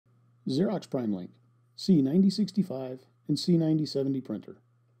Xerox PrimeLink, C9065 and C9070 printer.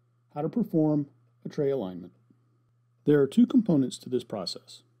 How to perform a tray alignment. There are two components to this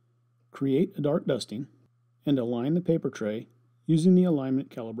process. Create a dark dusting and align the paper tray using the alignment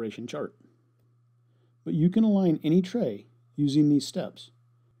calibration chart. But you can align any tray using these steps.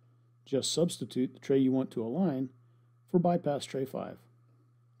 Just substitute the tray you want to align for bypass tray 5.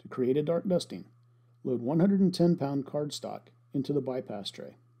 To create a dark dusting, load 110-pound cardstock into the bypass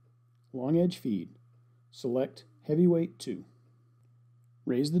tray. Long edge feed. Select heavyweight 2.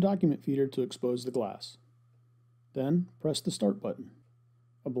 Raise the document feeder to expose the glass. Then press the start button.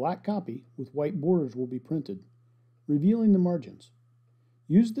 A black copy with white borders will be printed, revealing the margins.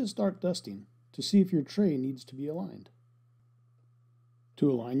 Use this dark dusting to see if your tray needs to be aligned.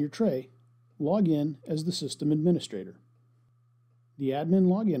 To align your tray, log in as the system administrator. The admin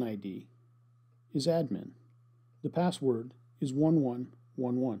login ID is admin. The password is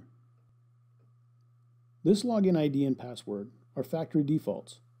 1111. This login ID and password are factory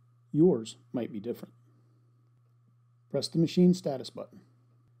defaults. Yours might be different. Press the Machine Status button.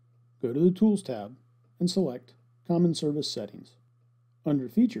 Go to the Tools tab and select Common Service Settings. Under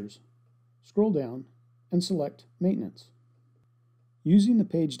Features, scroll down and select Maintenance. Using the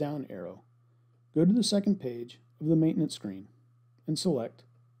page down arrow, go to the second page of the maintenance screen and select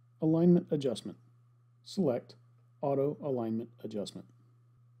Alignment Adjustment. Select Auto Alignment Adjustment.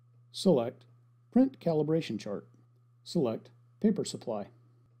 Select Print Calibration Chart. Select Paper Supply.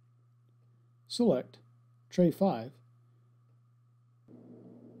 Select Tray 5.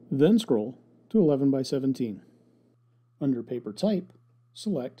 Then scroll to 11 by 17. Under Paper Type,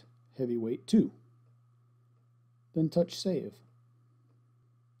 select Heavyweight 2. Then touch Save.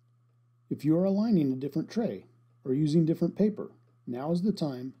 If you are aligning a different tray or using different paper, now is the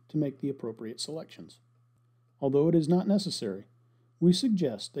time to make the appropriate selections. Although it is not necessary, we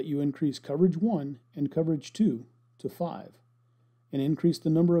suggest that you increase Coverage 1 and Coverage 2 to 5 and increase the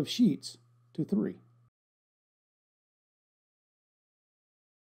number of sheets to 3.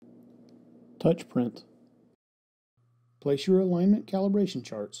 Touch Print. Place your alignment calibration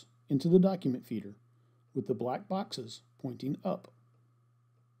charts into the document feeder with the black boxes pointing up.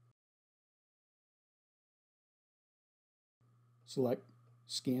 Select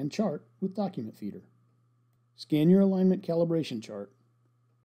Scan Chart with Document Feeder. Scan your alignment calibration chart.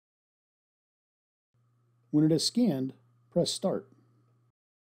 When it is scanned, press Start.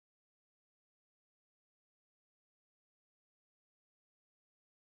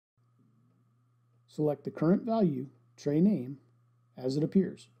 Select the current value, tray name, as it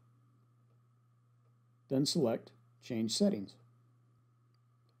appears. Then select Change Settings.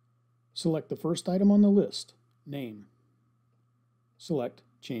 Select the first item on the list, Name. Select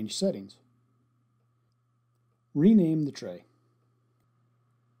Change Settings. Rename the tray.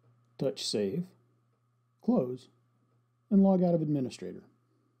 Touch Save, Close, and log out of Administrator.